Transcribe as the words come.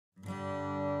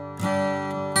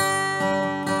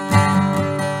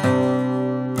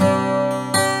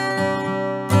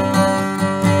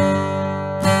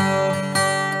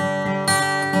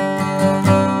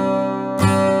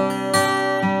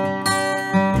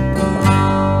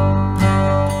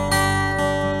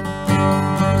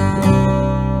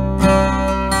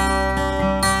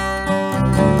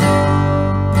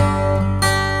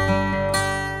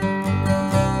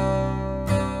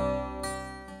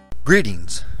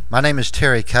My name is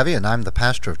Terry Covey, and I'm the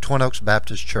pastor of Twin Oaks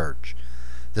Baptist Church.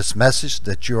 This message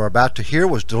that you are about to hear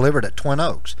was delivered at Twin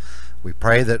Oaks. We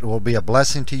pray that it will be a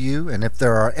blessing to you, and if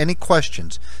there are any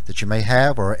questions that you may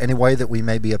have or any way that we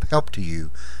may be of help to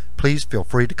you, please feel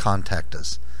free to contact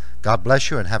us. God bless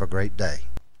you and have a great day.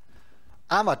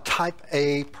 I'm a type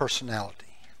A personality.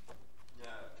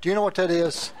 Do you know what that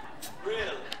is? Really?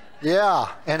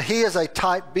 Yeah, and he is a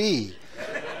type B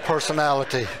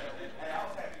personality.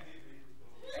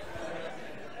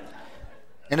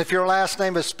 And if your last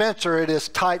name is Spencer, it is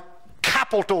type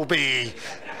capital B.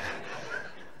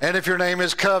 And if your name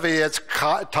is Covey, it's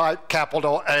type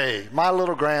capital A. My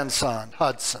little grandson,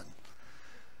 Hudson.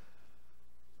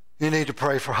 You need to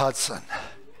pray for Hudson.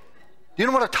 Do you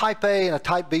know what a type A and a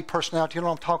type B personality, you know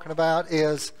what I'm talking about,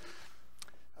 is?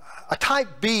 A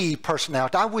type B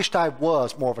personality, I wished I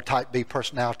was more of a type B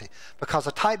personality, because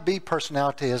a type B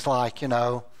personality is like,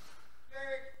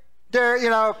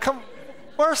 Derek, come,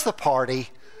 where's the party?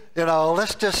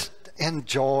 Let's just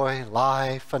enjoy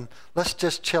life and let's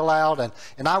just chill out.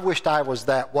 And I wished I was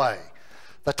that way.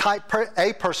 The type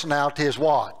A personality is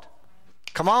what?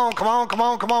 Come on.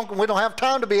 We don't have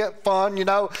time to be fun,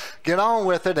 Get on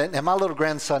with it. And my little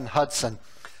grandson, Hudson,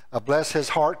 bless his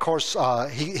heart. Of course,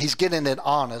 he's getting it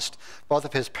honest. Both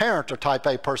of his parents are type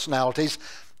A personalities.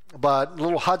 But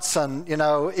little Hudson,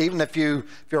 even if you're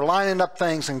lining up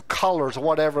things in colors or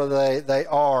whatever they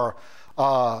are,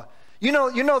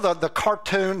 the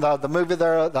cartoon, the movie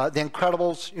there, the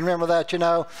Incredibles. You remember that,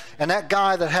 And that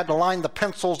guy that had to line the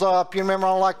pencils up. You remember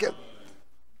all like it?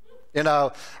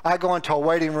 I go into a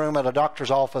waiting room at a doctor's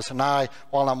office, and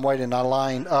while I'm waiting, I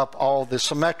line up all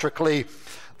symmetrically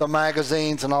the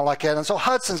magazines and all like that. And so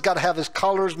Hudson's got to have his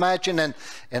colors matching and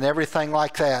everything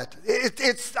like that.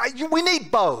 We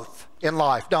need both in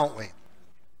life, don't we?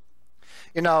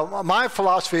 My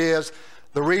philosophy is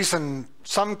the reason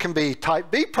some can be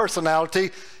type B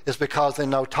personality is because they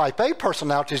know type A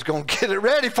personality is going to get it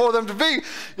ready for them to be,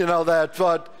 that.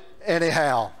 But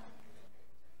anyhow,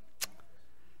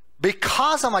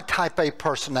 because I'm a type A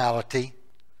personality,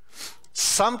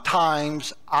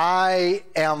 sometimes I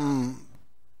am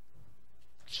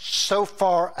so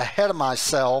far ahead of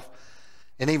myself,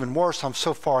 and even worse, I'm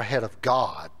so far ahead of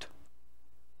God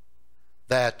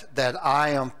that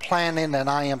I am planning and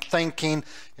I am thinking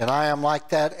and I am like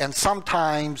that. And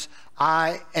sometimes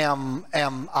I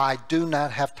do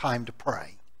not have time to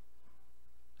pray.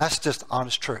 That's just the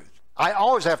honest truth. I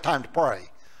always have time to pray.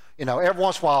 Every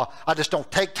once in a while, I just don't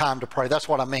take time to pray. That's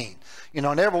what I mean.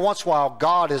 And every once in a while,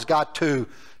 God has got to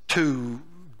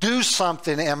do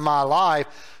something in my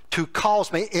life to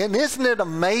cause me. And isn't it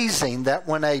amazing that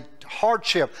when a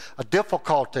hardship, a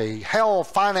difficulty, hell,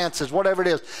 finances, whatever it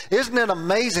is, isn't it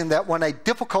amazing that when a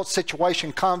difficult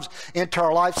situation comes into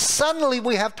our life, suddenly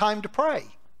we have time to pray?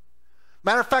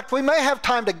 Matter of fact, we may have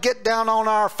time to get down on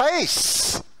our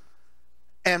face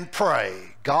and pray.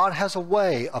 God has a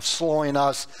way of slowing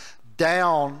us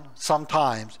down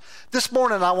sometimes. This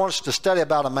morning I want us to study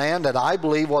about a man that I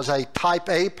believe was a type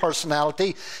A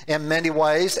personality in many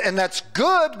ways, and that's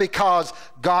good because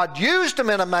God used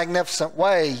him in a magnificent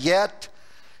way, yet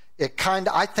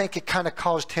I think it kind of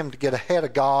caused him to get ahead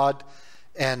of God,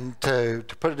 and to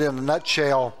put it in a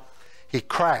nutshell, he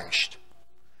crashed.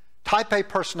 Type A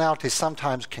personalities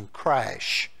sometimes can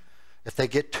crash if they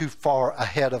get too far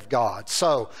ahead of God.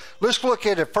 So let's look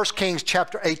at it. 1 Kings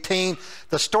chapter 18.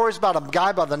 The story is about a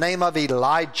guy by the name of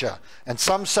Elijah. And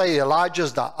some say Elijah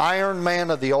is the Iron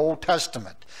Man of the Old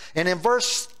Testament. And in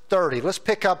verse 30, let's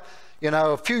pick up,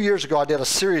 a few years ago I did a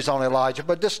series on Elijah,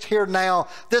 but just here now,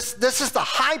 this is the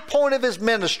high point of his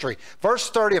ministry. Verse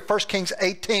 30 of 1 Kings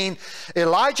 18,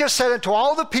 Elijah said unto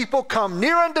all the people, come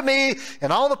near unto me.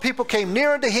 And all the people came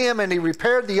near unto him, and he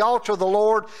repaired the altar of the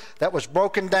Lord that was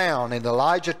broken down. And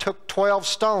Elijah took 12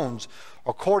 stones,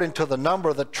 according to the number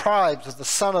of the tribes of the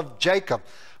son of Jacob,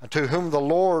 unto whom the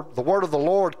word of the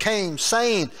Lord came,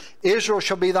 saying, Israel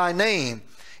shall be thy name.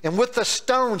 And with the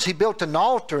stones he built an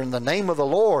altar in the name of the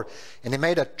Lord. And he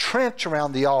made a trench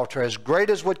around the altar as great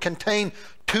as would contain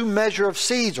 2 measures of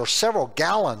seeds, or several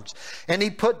gallons. And he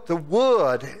put the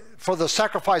wood for the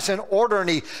sacrifice in order, and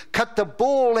he cut the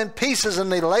bull in pieces,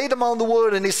 and he laid them on the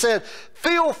wood. And he said,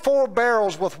 fill 4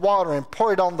 barrels with water and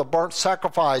pour it on the burnt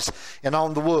sacrifice and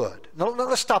on the wood. Now,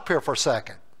 let's stop here for a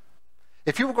second.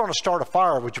 If you were going to start a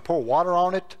fire, would you pour water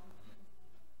on it?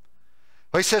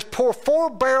 Well, he says, pour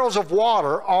 4 barrels of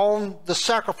water on the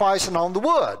sacrifice and on the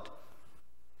wood.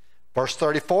 Verse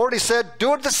 34, he said,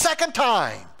 do it the second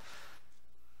time.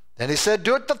 Then he said,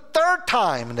 do it the third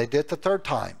time. And they did it the third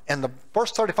time. And the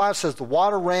verse 35 says, the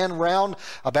water ran round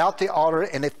about the altar,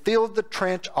 and it filled the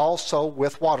trench also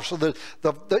with water. So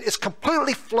it's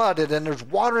completely flooded, and there's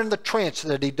water in the trench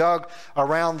that he dug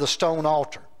around the stone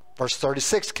altar. Verse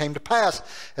 36, came to pass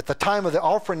at the time of the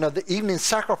offering of the evening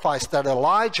sacrifice that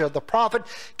Elijah the prophet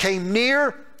came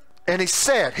near, and he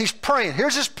said, he's praying,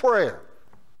 here's his prayer.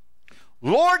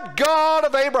 Lord God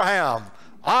of Abraham,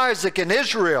 Isaac, and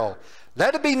Israel,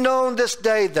 let it be known this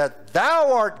day that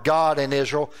thou art God in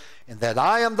Israel, and that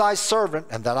I am thy servant,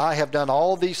 and that I have done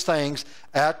all these things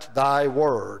at thy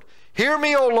word. Hear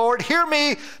me, O Lord, hear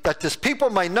me, that this people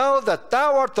may know that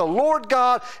thou art the Lord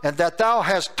God, and that thou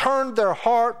hast turned their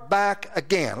heart back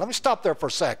again. Let me stop there for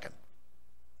a second.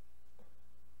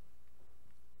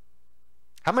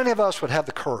 How many of us would have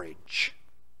the courage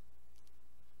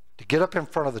to get up in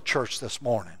front of the church this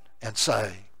morning and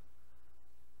say,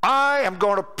 I am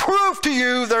going to prove to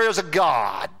you there is a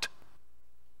God,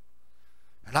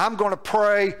 and I'm going to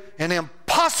pray an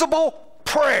impossible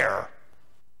prayer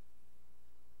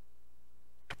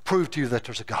prove to you that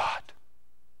there's a God?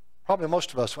 Probably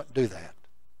most of us wouldn't do that.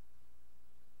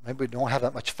 Maybe we don't have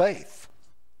that much faith.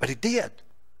 But he did.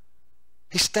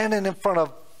 He's standing in front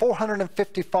of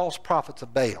 450 false prophets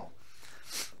of Baal.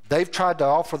 They've tried to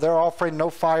offer their offering. No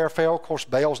fire fell. Of course,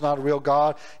 Baal's not a real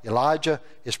God. Elijah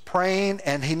is praying,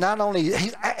 and he's not going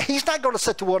to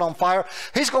set the wood on fire.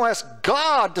 He's going to ask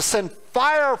God to send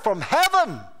fire from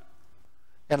heaven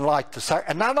and light the sacrifice.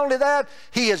 And not only that,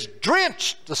 he has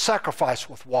drenched the sacrifice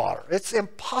with water. It's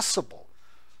impossible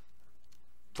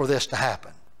for this to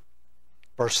happen.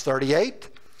 Verse 38,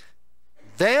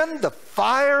 then the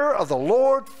fire of the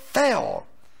Lord fell,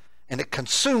 and it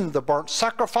consumed the burnt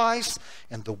sacrifice,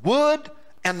 and the wood,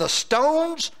 and the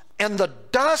stones, and the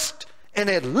dust, and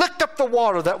it licked up the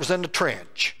water that was in the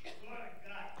trench.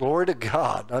 Glory to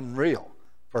God. Unreal.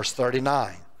 Verse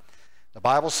 39. The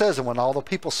Bible says, and when all the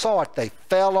people saw it, they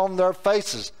fell on their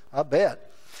faces. I bet.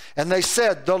 And they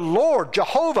said, the Lord,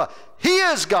 Jehovah, he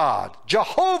is God.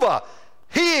 Jehovah,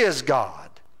 he is God.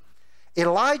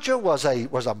 Elijah was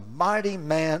a mighty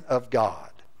man of God.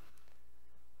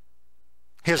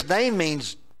 His name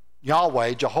means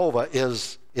Yahweh, Jehovah,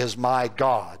 is my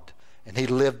God. And he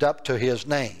lived up to his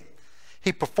name.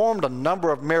 He performed a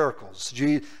number of miracles.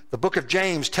 The book of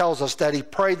James tells us that he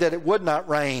prayed that it would not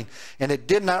rain, and it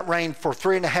did not rain for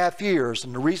 3.5 years.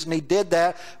 And the reason he did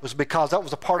that was because that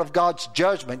was a part of God's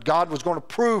judgment. God was going to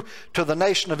prove to the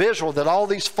nation of Israel that all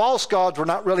these false gods were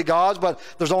not really gods, but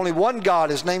there's only one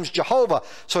God. His name's Jehovah.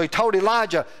 So he told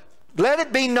Elijah, let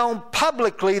it be known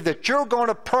publicly that you're going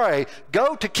to pray.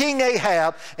 Go to King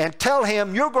Ahab and tell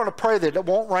him you're going to pray that it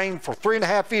won't rain for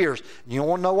 3.5 years. And you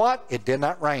want to know what? It did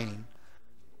not rain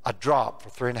a drop for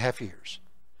 3.5 years.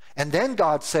 And then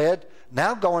God said,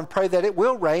 now go and pray that it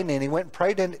will rain. And he went and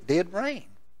prayed, and it did rain.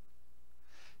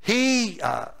 He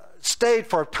stayed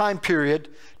for a time period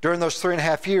during those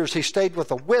 3.5 years. He stayed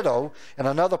with a widow in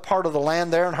another part of the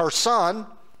land there, and her son.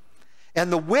 And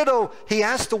the widow, he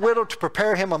asked the widow to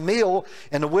prepare him a meal,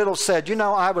 and the widow said, you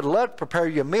know, I would love to prepare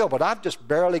you a meal, but I've just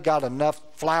barely got enough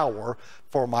flour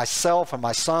for myself and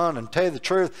my son. And to tell you the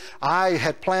truth, I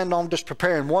had planned on just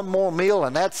preparing one more meal,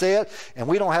 and that's it, and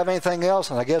we don't have anything else,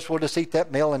 and I guess we'll just eat that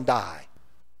meal and die.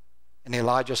 And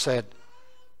Elijah said,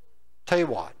 tell you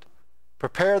what,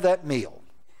 prepare that meal,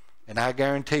 and I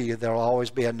guarantee you there'll always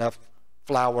be enough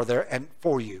flour there and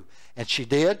for you. And she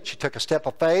did. She took a step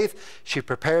of faith. She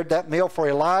prepared that meal for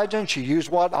Elijah, and she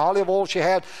used what olive oil she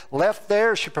had left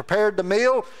there. She prepared the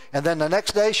meal, and then the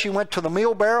next day she went to the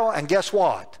meal barrel, and guess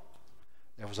what?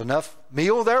 There was enough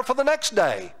meal there for the next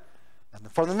day,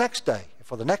 and for the next day,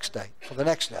 for the next day, for the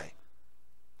next day.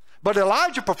 But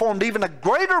Elijah performed even a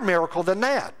greater miracle than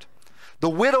that. The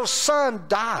widow's son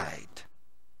died.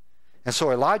 And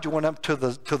so Elijah went up to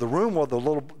the room where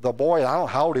the boy, I don't know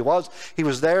how old he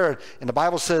was there, and the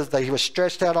Bible says that he was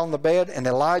stretched out on the bed, and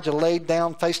Elijah laid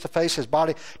down face to face, his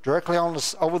body directly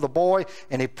over the boy,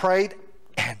 and he prayed,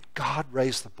 and God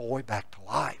raised the boy back to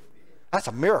life. That's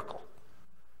a miracle.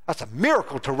 That's a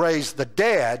miracle to raise the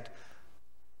dead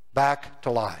back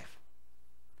to life.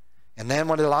 And then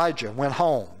when Elijah went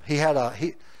home,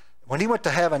 when he went to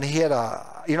heaven, he had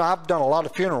I've done a lot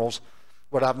of funerals,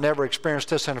 but I've never experienced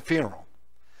this in a funeral.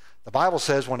 The Bible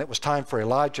says when it was time for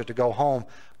Elijah to go home,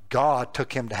 God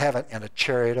took him to heaven in a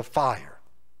chariot of fire.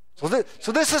 So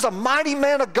this is a mighty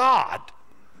man of God.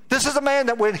 This is a man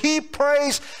that when he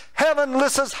prays, heaven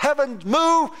listens, heaven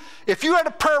move. If you had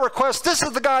a prayer request, this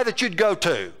is the guy that you'd go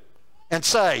to and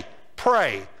say,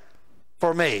 pray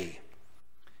for me.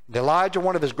 And Elijah,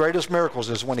 one of his greatest miracles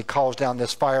is when he calls down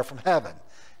this fire from heaven.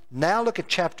 Now look at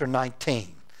chapter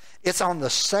 19. It's on the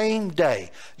same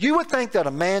day. You would think that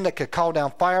a man that could call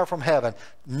down fire from heaven,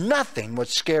 nothing would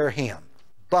scare him.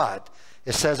 But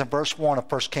it says in verse 1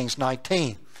 of 1 Kings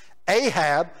 19,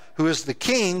 Ahab, who is the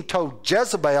king, told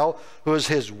Jezebel, who is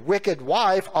his wicked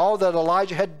wife, all that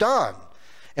Elijah had done,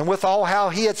 and withal how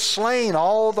he had slain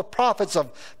all the prophets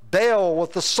of Baal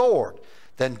with the sword.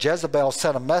 Then Jezebel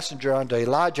sent a messenger unto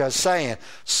Elijah, saying,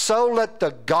 So let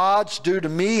the gods do to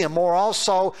me, and more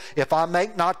also, if I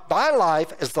make not thy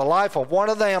life as the life of one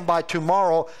of them by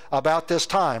tomorrow about this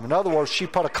time. In other words, she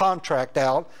put a contract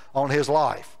out on his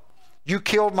life. You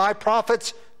killed my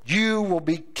prophets, you will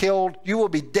be killed, you will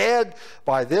be dead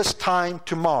by this time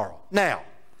tomorrow. Now,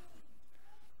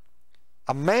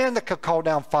 a man that could call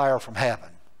down fire from heaven.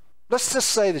 Let's just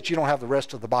say that you don't have the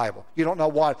rest of the Bible. You don't know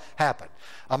what happened.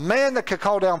 A man that could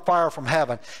call down fire from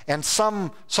heaven, and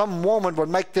some woman would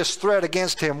make this threat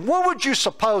against him. What would you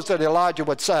suppose that Elijah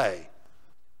would say?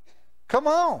 Come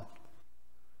on.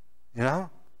 You know?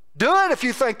 Do it if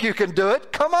you think you can do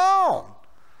it. Come on.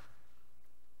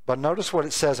 But notice what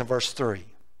it says in verse 3.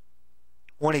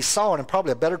 When he saw it, and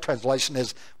probably a better translation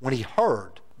is when he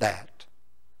heard that.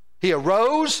 He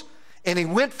arose and he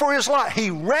went for his life. He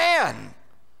ran.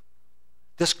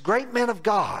 This great man of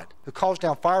God who calls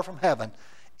down fire from heaven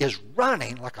is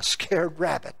running like a scared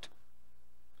rabbit.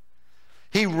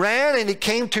 He ran and he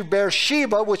came to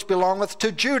Beersheba, which belongeth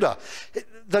to Judah.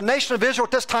 The nation of Israel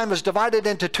at this time is divided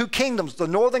into two kingdoms, the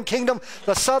northern kingdom,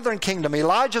 the southern kingdom.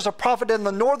 Elijah's a prophet in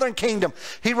the northern kingdom.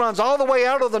 He runs all the way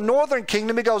out of the northern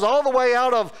kingdom. He goes all the way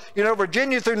out of,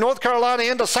 Virginia through North Carolina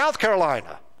into South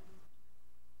Carolina.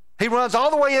 He runs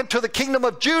all the way into the kingdom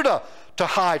of Judah to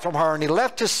hide from her, and he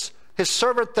left his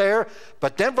servant there.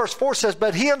 But then verse 4 says,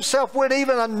 But he himself went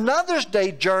even another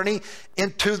day's journey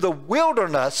into the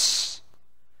wilderness,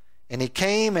 and he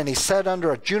came and he sat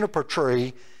under a juniper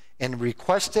tree and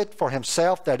requested for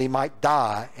himself that he might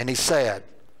die. And he said,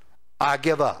 I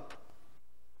give up.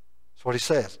 That's what he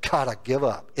says. God, I give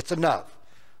up. It's enough.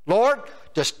 Lord,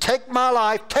 just take my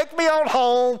life. Take me on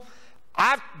home.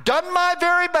 I've done my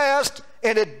very best,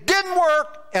 and it didn't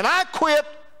work, and I quit,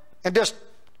 and just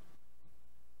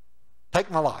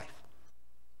take my life.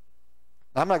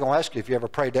 I'm not going to ask you if you ever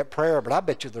prayed that prayer, but I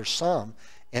bet you there's some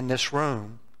in this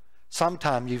room.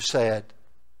 Sometime you've said,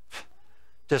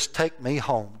 just take me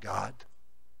home, God.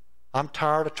 I'm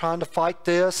tired of trying to fight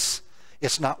this.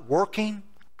 It's not working.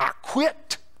 I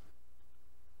quit.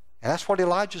 And that's what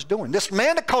Elijah's doing. This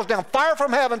man that calls down fire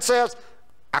from heaven says,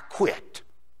 I quit.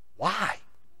 Why?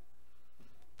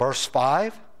 Verse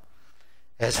 5.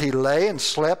 As he lay and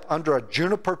slept under a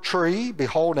juniper tree,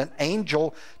 behold, an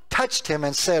angel touched him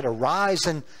and said, Arise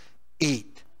and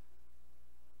eat.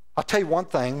 I'll tell you one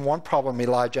thing, one problem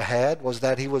Elijah had was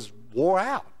that he was wore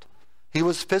out. He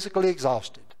was physically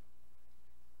exhausted.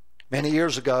 Many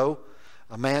years ago,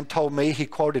 a man told me, he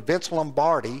quoted Vince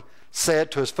Lombardi,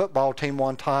 said to his football team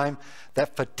one time,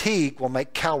 that fatigue will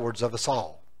make cowards of us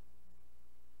all.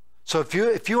 So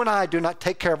if you and I do not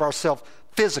take care of ourselves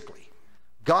physically,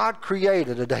 God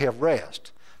created a day of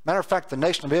rest. Matter of fact, the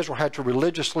nation of Israel had to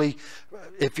religiously,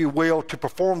 if you will, to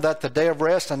perform that, the day of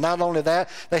rest. And not only that,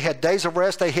 they had days of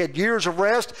rest, they had years of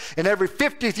rest. And every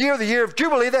 50th year, the year of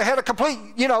Jubilee, they had a complete,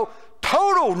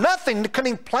 total nothing. They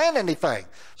couldn't even plan anything.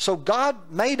 So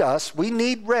God made us, we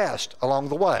need rest along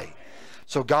the way.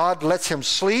 So God lets him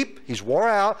sleep. He's wore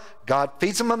out. God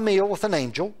feeds him a meal with an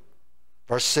angel.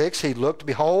 Verse 6, he looked,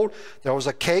 behold, there was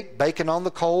a cake baking on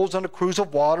the coals and a cruse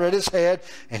of water at his head,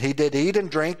 and he did eat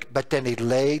and drink, but then he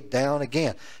laid down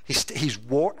again. He's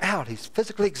wore out. He's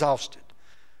physically exhausted.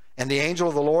 And the angel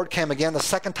of the Lord came again the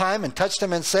second time and touched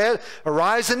him and said,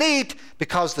 Arise and eat,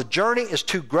 because the journey is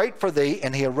too great for thee.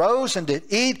 And he arose and did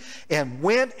eat and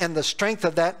went in the strength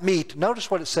of that meat.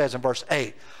 Notice what it says in verse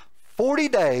 8. 40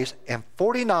 days and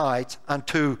 40 nights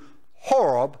unto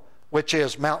Horeb, which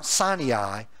is Mount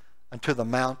Sinai, unto the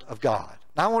Mount of God.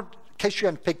 Now, in case you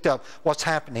haven't picked up what's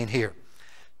happening here.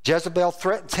 Jezebel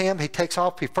threatens him. He takes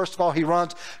off. First of all, he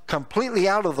runs completely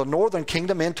out of the northern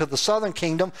kingdom into the southern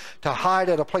kingdom to hide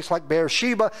at a place like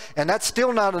Beersheba. And that's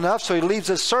still not enough. So he leaves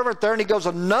his servant there and he goes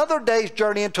another day's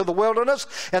journey into the wilderness.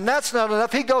 And that's not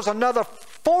enough. He goes another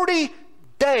 40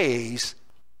 days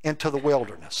into the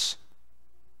wilderness.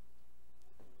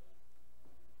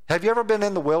 Have you ever been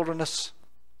in the wilderness?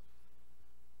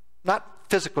 Not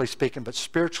physically speaking, but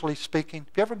spiritually speaking.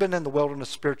 Have you ever been in the wilderness,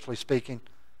 spiritually speaking?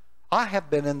 I have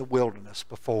been in the wilderness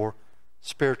before,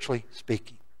 spiritually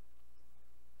speaking.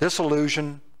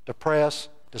 Disillusioned, depressed,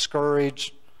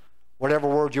 discouraged, whatever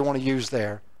word you want to use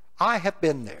there. I have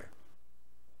been there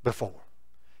before.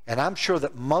 And I'm sure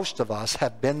that most of us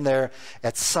have been there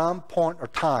at some point or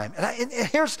time. And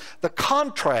here's the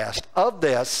contrast of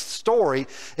this story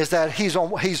is that he's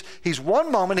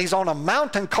one moment he's on a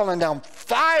mountain calling down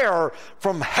fire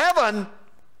from heaven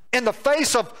in the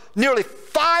face of nearly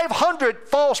 500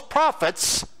 false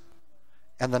prophets.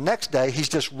 And the next day he's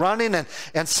just running,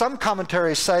 and some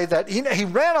commentaries say that he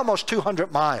ran almost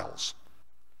 200 miles.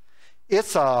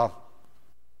 It's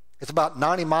about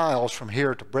 90 miles from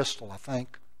here to Bristol, I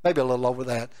think. Maybe a little over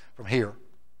that from here.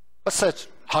 Let's say it's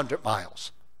 100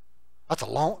 miles. That's a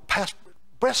long, past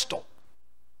Bristol.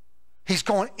 He's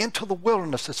going into the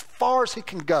wilderness as far as he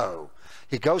can go.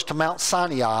 He goes to Mount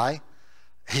Sinai.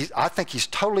 I think he's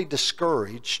totally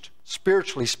discouraged,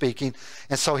 spiritually speaking,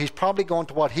 and so he's probably going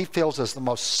to what he feels is the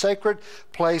most sacred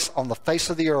place on the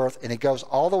face of the earth, and he goes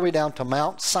all the way down to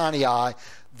Mount Sinai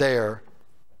there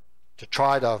to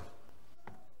try to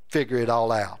figure it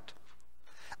all out.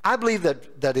 I believe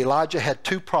that Elijah had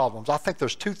two problems. I think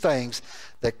there's two things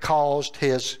that caused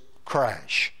his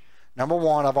crash. Number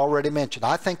one, I've already mentioned.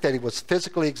 I think that he was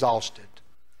physically exhausted.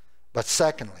 But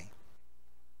secondly,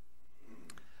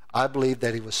 I believe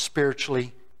that he was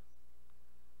spiritually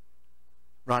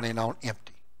running on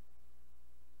empty.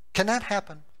 Can that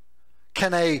happen?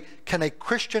 Can a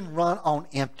Christian run on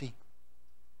empty?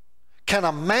 Can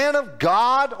a man of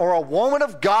God or a woman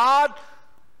of God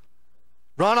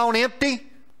run on empty?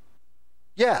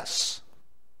 Yes,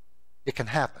 it can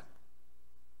happen.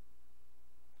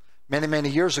 Many, many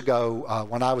years ago,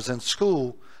 when I was in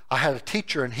school, I had a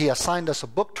teacher, and he assigned us a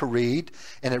book to read,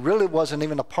 and it really wasn't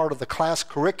even a part of the class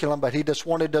curriculum, but he just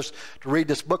wanted us to read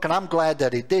this book, and I'm glad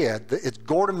that he did. It's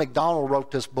Gordon MacDonald wrote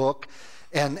this book,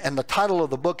 and the title of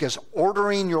the book is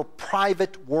Ordering Your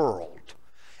Private World.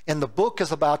 And the book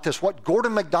is about this. What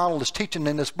Gordon MacDonald is teaching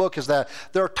in this book is that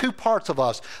there are two parts of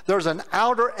us. There's an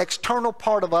outer, external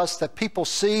part of us that people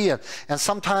see, and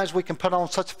sometimes we can put on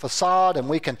such a facade, and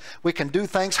we can do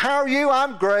things. How are you?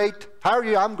 I'm great. How are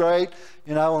you? I'm great.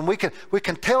 You know, and we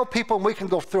can tell people, and we can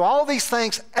go through all these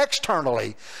things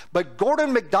externally. But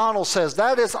Gordon MacDonald says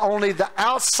that is only the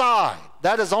outside.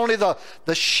 That is only the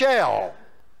shell.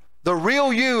 The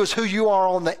real you is who you are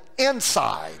on the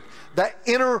inside, the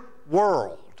inner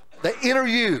world. The inner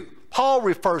you. Paul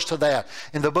refers to that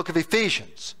in the book of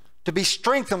Ephesians. To be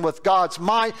strengthened with God's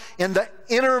might in the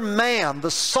inner man,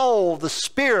 the soul, the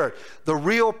spirit, the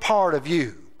real part of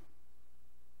you.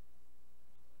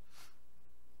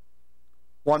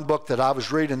 One book that I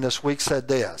was reading this week said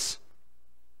this: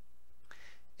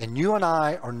 and you and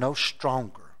I are no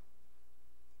stronger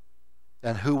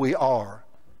than who we are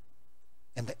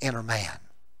in the inner man.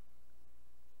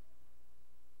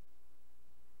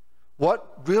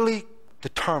 What really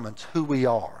determines who we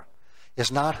are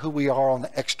is not who we are on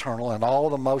the external and all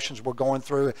the motions we're going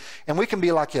through. And we can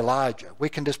be like Elijah. We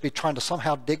can just be trying to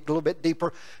somehow dig a little bit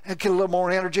deeper and get a little more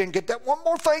energy and get that one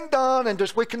more thing done. And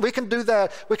just we can do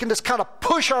that. We can just kind of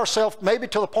push ourselves maybe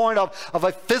to the point of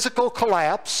a physical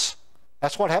collapse.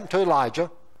 That's what happened to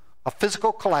Elijah, a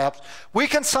physical collapse. We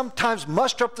can sometimes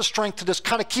muster up the strength to just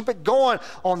kind of keep it going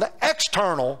on the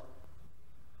external.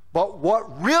 But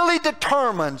what really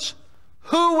determines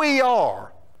who we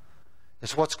are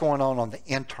is what's going on the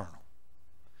internal.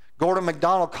 Gordon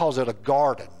MacDonald calls it a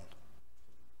garden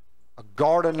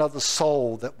of the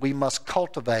soul that we must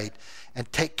cultivate and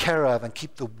take care of and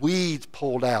keep the weeds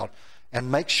pulled out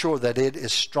and make sure that it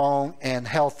is strong and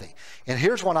healthy. And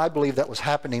here's what I believe that was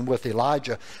happening with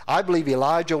Elijah. I believe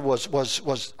Elijah was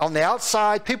on the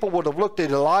outside. People would have looked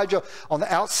at Elijah on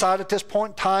the outside at this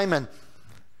point in time, and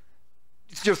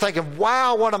you're thinking,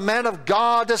 wow, what a man of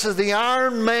God. This is the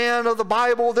Iron Man of the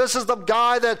Bible. This is the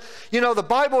guy that, the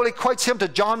Bible equates him to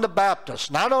John the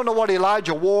Baptist. Now, I don't know what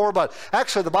Elijah wore, but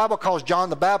actually the Bible calls John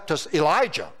the Baptist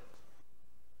Elijah.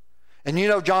 And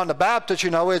John the Baptist,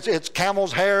 it's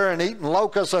camel's hair and eating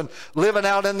locusts and living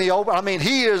out in the open. I mean,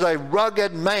 he is a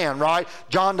rugged man, right?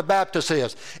 John the Baptist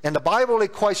is. And the Bible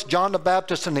equates John the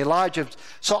Baptist and Elijah.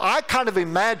 So I kind of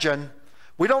imagine...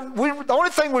 the only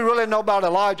thing we really know about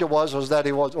Elijah was that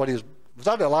was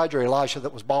that Elijah or Elisha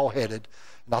that was bald-headed.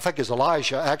 And I think it's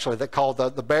Elisha, actually, that called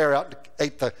the bear out and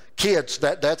ate the kids.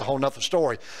 That's a whole other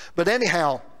story. But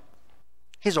anyhow,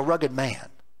 he's a rugged man.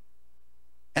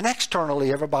 And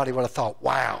externally, everybody would have thought,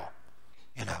 wow,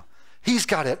 he's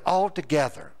got it all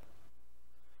together.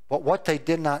 But what they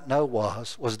did not know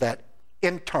was that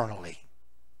internally,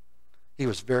 he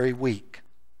was very weak.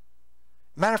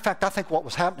 Matter of fact, I think what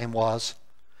was happening was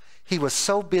he was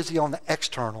so busy on the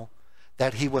external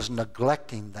that he was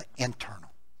neglecting the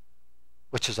internal,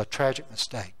 which is a tragic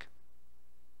mistake.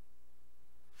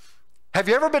 Have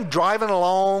you ever been driving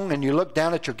along and you look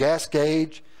down at your gas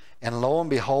gauge and lo and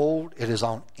behold, it is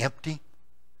on empty.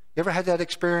 You ever had that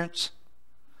experience?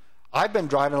 I've been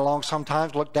driving along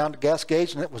sometimes, look down the gas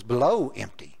gauge, and it was below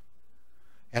empty.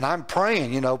 And I'm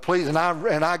praying, please, and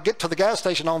I get to the gas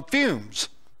station on fumes.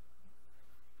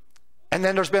 And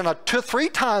then there's been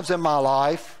 2-3 times in my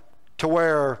life to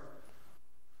where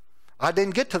I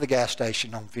didn't get to the gas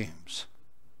station on fumes.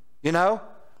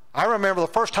 I remember the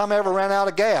first time I ever ran out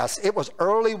of gas. It was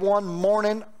early one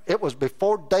morning. It was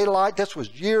before daylight. This was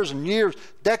years and years,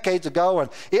 decades ago, and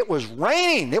it was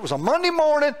raining. It was a Monday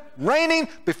morning, raining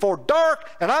before dark,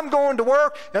 and I'm going to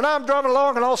work, and I'm driving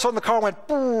along, and all of a sudden the car went,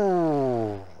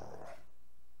 boo.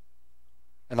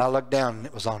 And I looked down, and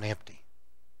it was on empty.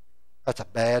 That's a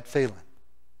bad feeling.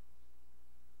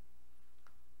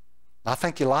 I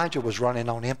think Elijah was running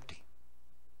on empty.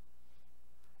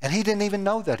 And he didn't even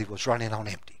know that he was running on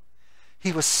empty.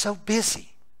 He was so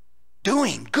busy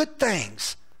doing good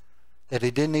things that he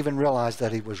didn't even realize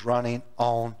that he was running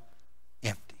on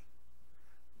empty.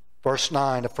 Verse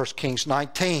 9 of 1 Kings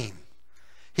 19.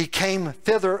 He came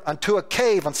thither unto a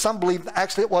cave, and some believe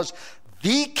actually it was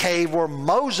the cave where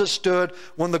Moses stood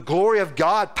when the glory of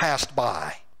God passed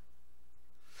by.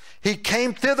 He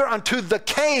came thither unto the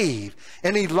cave,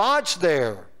 and he lodged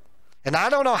there. And I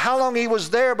don't know how long he was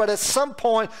there, but at some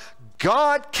point,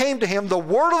 God came to him, the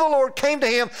word of the Lord came to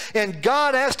him, and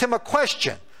God asked him a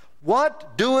question.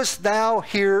 What doest thou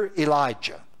here,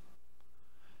 Elijah?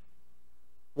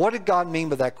 What did God mean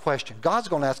by that question? God's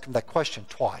going to ask him that question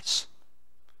twice.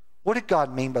 What did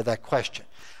God mean by that question?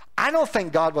 I don't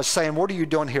think God was saying, what are you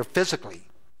doing here physically?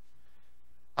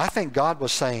 I think God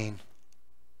was saying,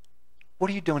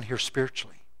 what are you doing here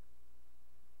spiritually?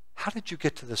 How did you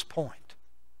get to this point?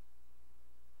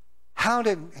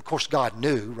 Of course, God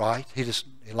knew, right?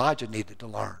 Elijah needed to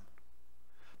learn.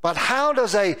 But how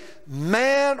does a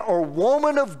man or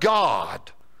woman of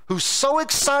God who's so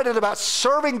excited about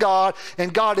serving God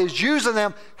and God is using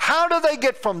them, how do they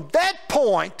get from that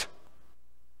point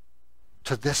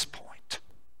to this point?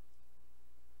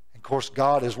 Of course,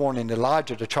 God is warning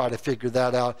Elijah to try to figure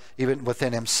that out even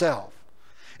within himself.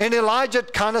 And Elijah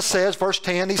kind of says, verse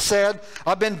 10, he said,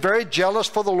 I've been very jealous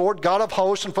for the Lord God of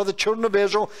hosts and for the children of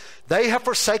Israel. They have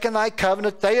forsaken thy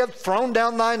covenant. They have thrown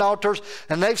down thine altars,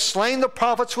 and they've slain the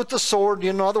prophets with the sword.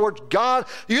 In other words, God,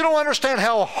 you don't understand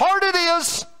how hard it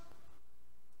is.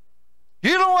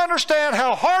 You don't understand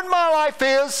how hard my life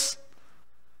is.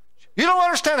 You don't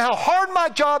understand how hard my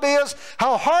job is,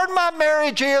 how hard my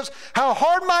marriage is, how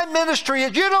hard my ministry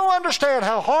is. You don't understand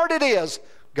how hard it is,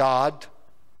 God.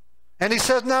 And he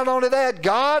says, not only that,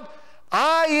 God,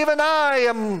 I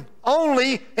am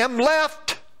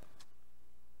left.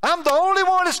 I'm the only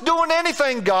one that's doing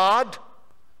anything, God.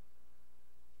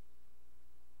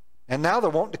 And now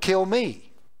they're wanting to kill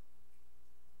me.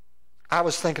 I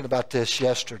was thinking about this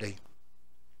yesterday.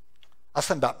 I was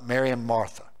thinking about Mary and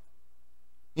Martha.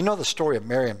 You know the story of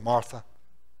Mary and Martha?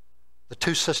 The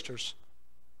two sisters.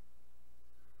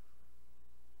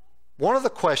 One of the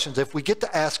questions, if we get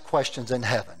to ask questions in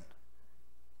heaven,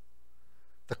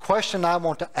 the question I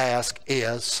want to ask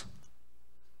is,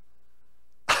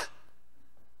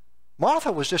 Martha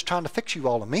was just trying to fix you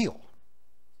all a meal.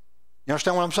 You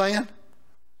understand what I'm saying?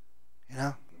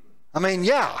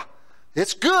 Yeah,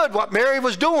 it's good what Mary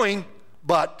was doing,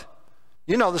 but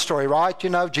you know the story, right?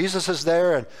 Jesus is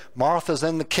there and Martha's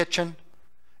in the kitchen.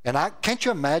 And can't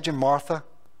you imagine Martha?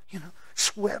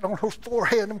 Sweat on her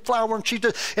forehead and flour, and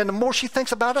the more she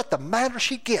thinks about it, the madder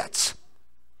she gets.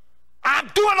 I'm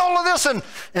doing all of this,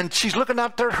 and she's looking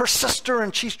out there at her sister,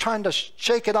 and she's trying to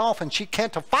shake it off, and she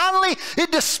can't. Finally,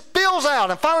 it just spills out,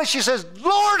 and finally she says,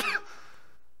 Lord,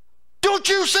 don't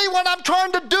you see what I'm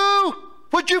trying to do?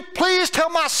 Would you please tell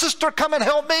my sister come and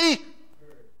help me?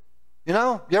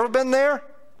 You ever been there?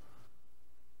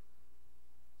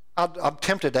 I'm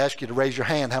tempted to ask you to raise your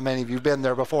hand how many of you have been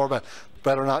there before, but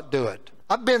better not do it.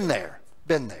 I've been there.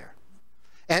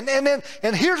 And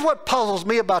here's what puzzles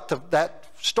me about that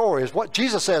story is what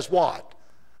Jesus says, what?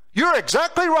 You're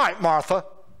exactly right, Martha.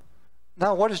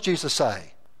 Now, what does Jesus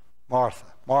say? Martha.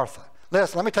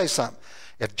 Listen, let me tell you something.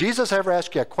 If Jesus ever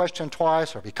asks you a question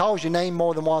twice, or if he calls your name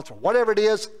more than once, or whatever it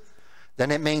is,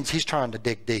 then it means he's trying to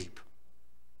dig deep.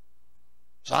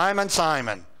 Simon,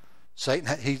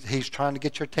 Satan, he's trying to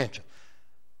get your attention.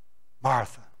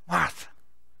 Martha,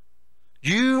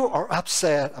 you are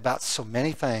upset about so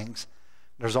many things.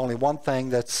 There's only one thing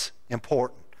that's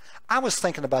important. I was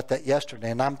thinking about that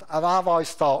yesterday, and I've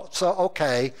always thought, so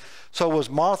was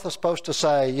Martha supposed to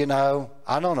say,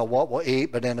 I don't know what we'll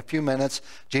eat, but in a few minutes,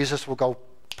 Jesus will go,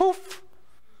 poof,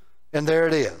 and there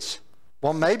it is.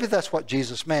 Well, maybe that's what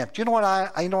Jesus meant. You know what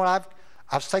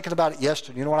I was thinking about it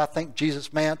yesterday. You know what I think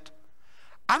Jesus meant?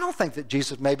 I don't think that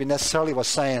Jesus maybe necessarily was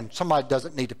saying somebody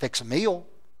doesn't need to fix a meal.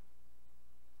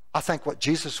 I think what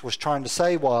Jesus was trying to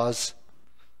say was,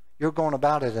 you're going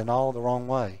about it in all the wrong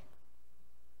way.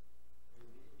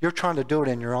 You're trying to do it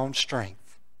in your own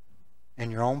strength,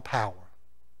 in your own power,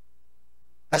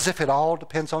 as if it all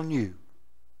depends on you.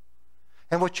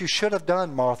 And what you should have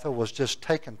done, Martha, was just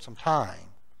taken some time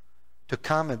to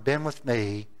come and been with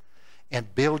me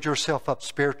and build yourself up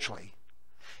spiritually.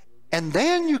 And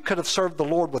then you could have served the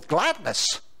Lord with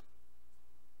gladness.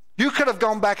 You could have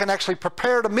gone back and actually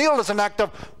prepared a meal as an act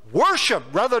of worship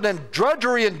rather than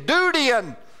drudgery and duty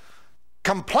and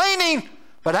complaining.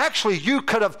 But actually you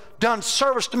could have done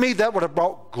service to me that would have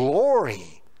brought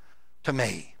glory to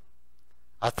me.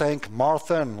 I think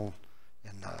Martha and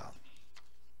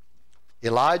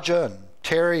Elijah and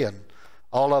Terry and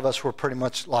all of us were pretty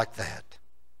much like that.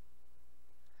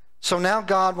 So now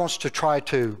God wants to try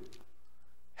to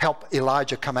help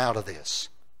Elijah come out of this.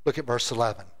 Look at verse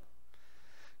 11.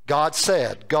 God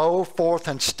said, go forth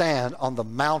and stand on the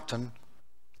mountain,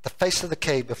 the face of the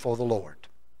cave before the Lord.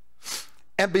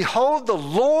 And behold, the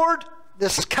Lord,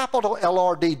 this is capital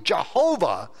L-R-D,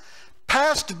 Jehovah,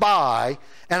 passed by,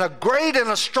 and a great and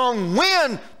a strong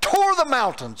wind tore the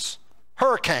mountains,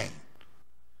 hurricane,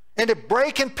 and it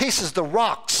brake in pieces the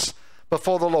rocks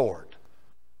before the Lord.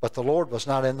 But the Lord was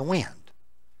not in the wind.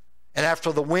 And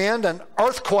after the wind, an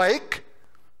earthquake,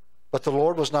 but the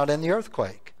Lord was not in the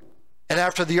earthquake. And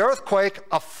after the earthquake,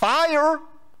 a fire,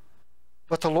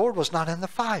 but the Lord was not in the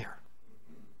fire.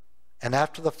 And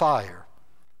after the fire,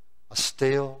 a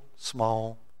still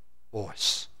small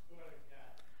voice.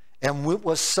 And it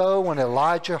was so when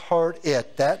Elijah heard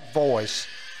it, that voice,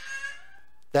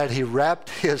 that he wrapped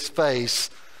his face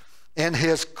in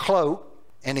his cloak,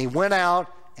 and he went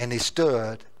out and he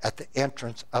stood at the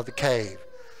entrance of the cave.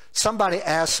 Somebody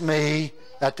asked me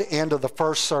at the end of the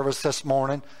first service this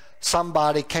morning,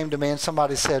 somebody came to me and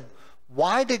somebody said,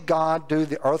 why did God do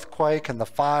the earthquake and the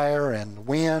fire and the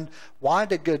wind? Why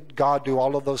did God do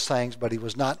all of those things, but he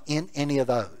was not in any of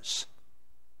those?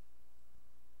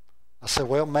 I said,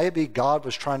 well, maybe God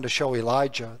was trying to show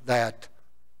Elijah that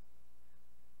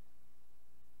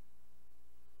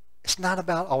it's not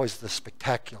about always the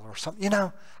spectacular or something. You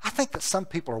know, I think that some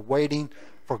people are waiting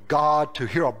for God to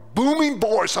hear a booming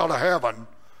voice out of heaven,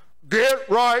 get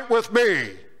right with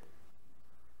me.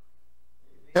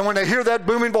 And when they hear that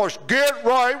booming voice, get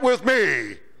right with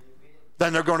me,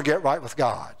 then they're going to get right with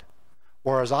God.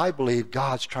 Whereas I believe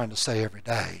God's trying to say every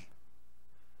day,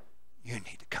 you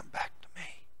need to come back to me.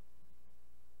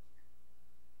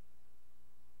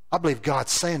 I believe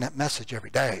God's saying that message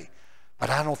every day, but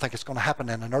I don't think it's going to happen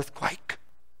in an earthquake.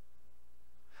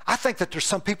 I think that there's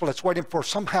some people that's waiting for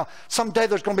someday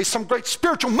there's going to be some great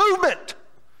spiritual movement,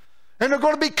 and they're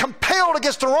going to be compelled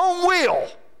against their own will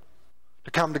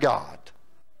to come to God.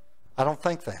 I don't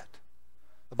think that.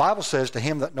 The Bible says, to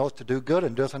him that knoweth to do good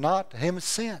and doeth not, to him is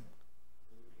sin.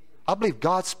 I believe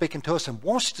God's speaking to us and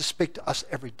wants to speak to us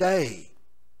every day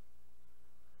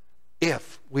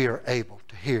if we are able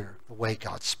to hear the way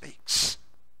God speaks.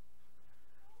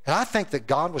 And I think that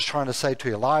God was trying to say to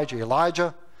Elijah,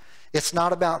 Elijah, it's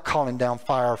not about calling down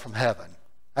fire from heaven.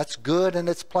 That's good in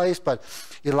its place, but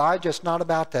Elijah, it's not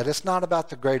about that. It's not about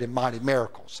the great and mighty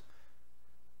miracles.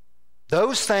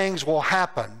 Those things will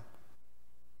happen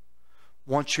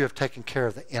once you have taken care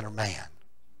of the inner man.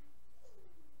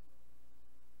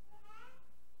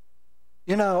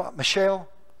 You know, Michelle,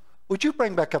 would you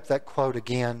bring back up that quote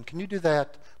again? Can you do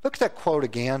that? Look at that quote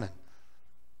again. And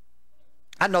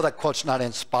I know that quote's not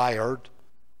inspired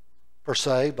per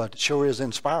se, but it sure is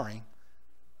inspiring.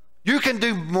 You can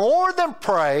do more than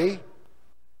pray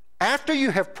after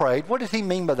you have prayed. What did he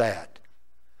mean by that?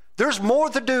 There's more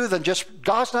to do than just,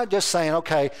 God's not just saying,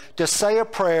 okay, just say a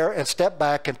prayer and step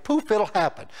back and poof, it'll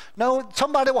happen. No,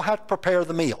 somebody will have to prepare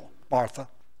the meal, Martha.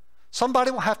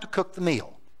 Somebody will have to cook the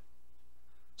meal.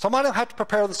 Somebody will have to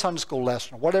prepare the Sunday school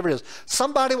lesson or whatever it is.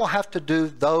 Somebody will have to do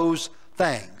those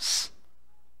things.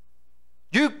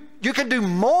 You can do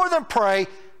more than pray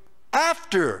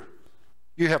after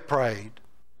you have prayed.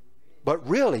 But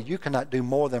really, you cannot do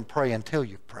more than pray until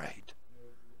you've prayed.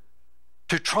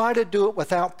 To try to do it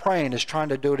without praying is trying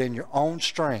to do it in your own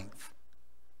strength.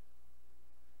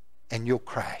 And you'll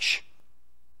crash.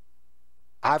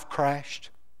 I've crashed.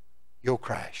 You'll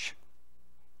crash.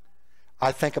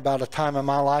 I think about a time in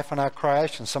my life when I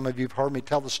crashed, and some of you have heard me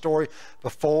tell the story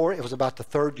before. It was about the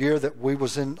third year that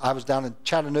I was down in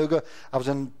Chattanooga. I was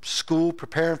in school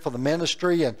preparing for the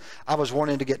ministry, and I was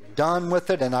wanting to get done with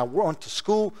it, and I went to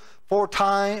school full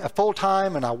time,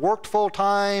 and I worked full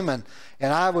time, and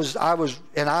I was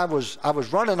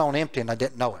running on empty, and I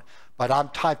didn't know it. But I'm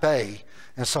type A,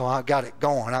 and so I got it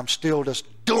going. I'm still just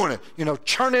doing it,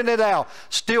 churning it out,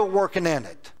 still working in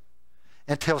it,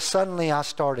 until suddenly I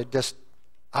started just.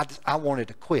 I wanted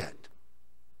to quit.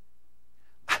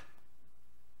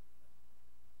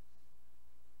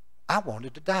 I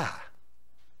wanted to die.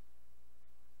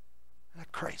 Isn't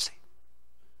that crazy?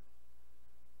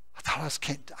 I thought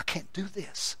I can't do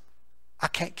this. I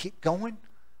can't keep going.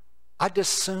 I'd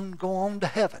just soon go on to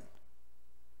heaven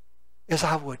as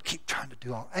I would keep trying to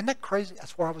do all. Isn't that crazy?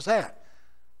 That's where I was at.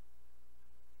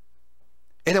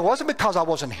 And it wasn't because I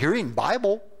wasn't hearing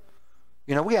Bible.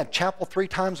 We had chapel 3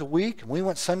 times a week, and we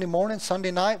went Sunday morning,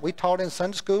 Sunday night. We taught in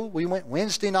Sunday school. We went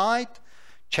Wednesday night,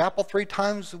 chapel 3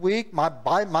 times a week.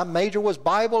 My major was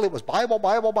Bible. It was Bible,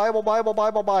 Bible, Bible, Bible,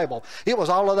 Bible, Bible. It was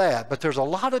all of that. But there's a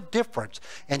lot of difference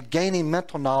in gaining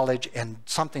mental knowledge and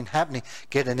something happening,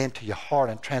 getting into your heart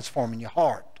and transforming your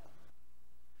heart.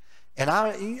 And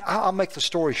I'll make the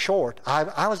story short.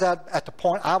 I was at the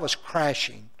point I was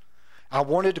crashing. I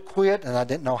wanted to quit, and I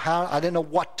didn't know how. I didn't know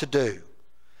what to do.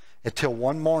 Until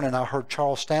one morning I heard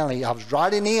Charles Stanley. I was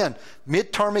writing in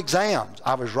midterm exams.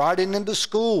 I was writing into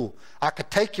school. I could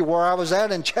take you where I was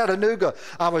at in Chattanooga.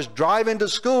 I was driving to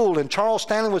school, and Charles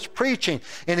Stanley was preaching.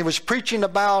 And he was preaching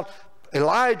about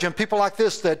Elijah and people like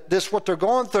this, that this is what they're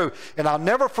going through. And I'll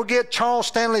never forget Charles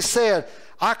Stanley said,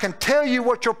 I can tell you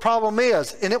what your problem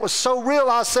is. And it was so real,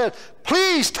 I said,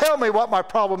 please tell me what my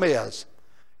problem is.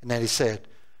 And then he said,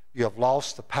 you have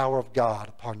lost the power of God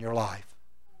upon your life.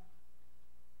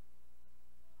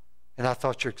 And I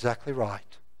thought, you're exactly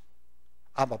right.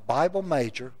 I'm a Bible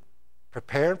major,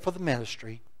 preparing for the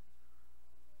ministry,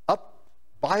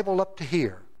 Bible up to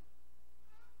here.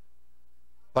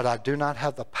 But I do not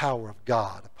have the power of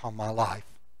God upon my life.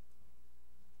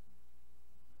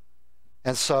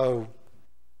 And so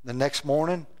the next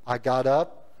morning I got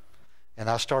up and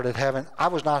I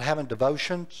was not having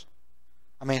devotions.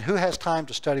 I mean, who has time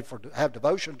to have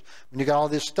devotions when you got all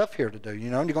this stuff here to do? And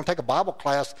you're going to take a Bible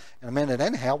class in a minute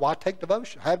anyhow. Why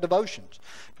have devotions?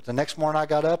 But the next morning I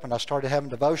got up and I started having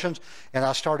devotions, and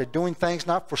I started doing things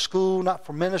not for school, not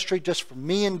for ministry, just for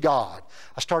me and God.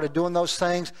 I started doing those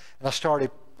things, and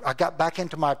I got back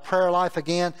into my prayer life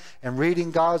again and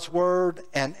reading God's Word.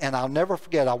 And I'll never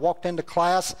forget, I walked into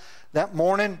class that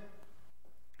morning,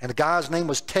 and the guy's name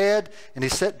was Ted, and he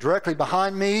sat directly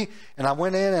behind me. And I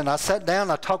went in and I sat down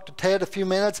and I talked to Ted a few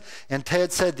minutes, and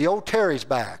Ted said, the old Terry's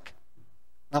back.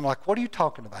 And I'm like, what are you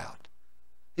talking about?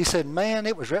 He said, man,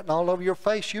 it was written all over your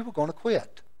face you were going to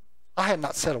quit. I had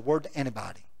not said a word to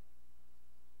anybody.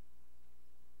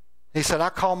 He said, I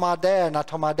called my dad, and I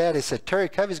told my dad, he said, Terry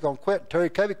Covey's going to quit. Terry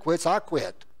Covey quits, I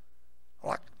quit. I'm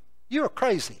like, you're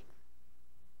crazy.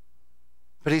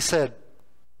 But he said,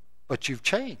 but you've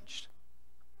changed.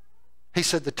 He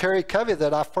said, the Terry Covey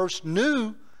that I first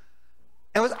knew,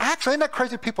 and was actually, isn't that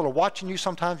crazy? People are watching you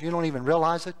sometimes, you don't even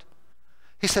realize it.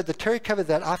 He said, the Terry Covey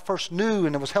that I first knew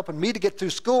and it was helping me to get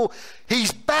through school,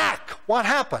 he's back. What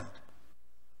happened?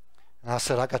 And I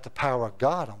said, I got the power of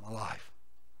God on my life.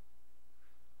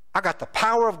 I got the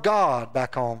power of God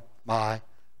back on my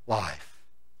life.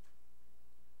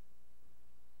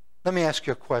 Let me ask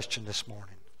you a question this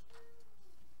morning.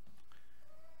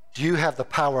 Do you have the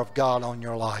power of God on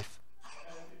your life?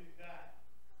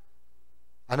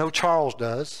 I know Charles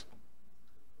does.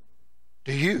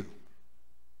 Do you?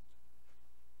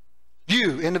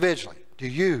 You, individually, do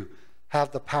you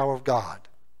have the power of God?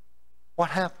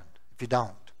 What happened if you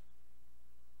don't?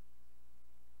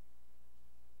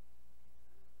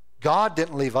 God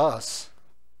didn't leave us.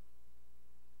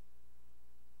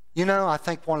 I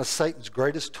think one of Satan's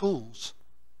greatest tools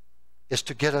is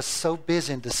to get us so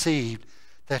busy and deceived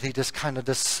that he just kind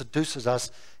of seduces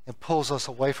us and pulls us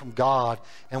away from God,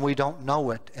 and we don't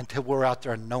know it until we're out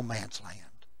there in no man's land.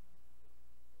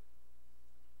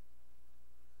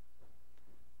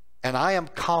 And I am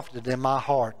confident in my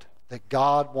heart that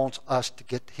God wants us to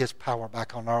get his power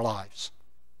back on our lives.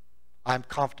 I'm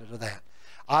confident of that.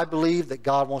 I believe that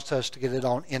God wants us to get it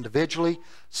on individually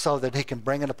so that he can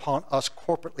bring it upon us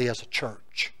corporately as a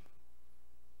church.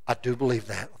 I do believe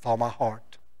that with all my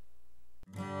heart.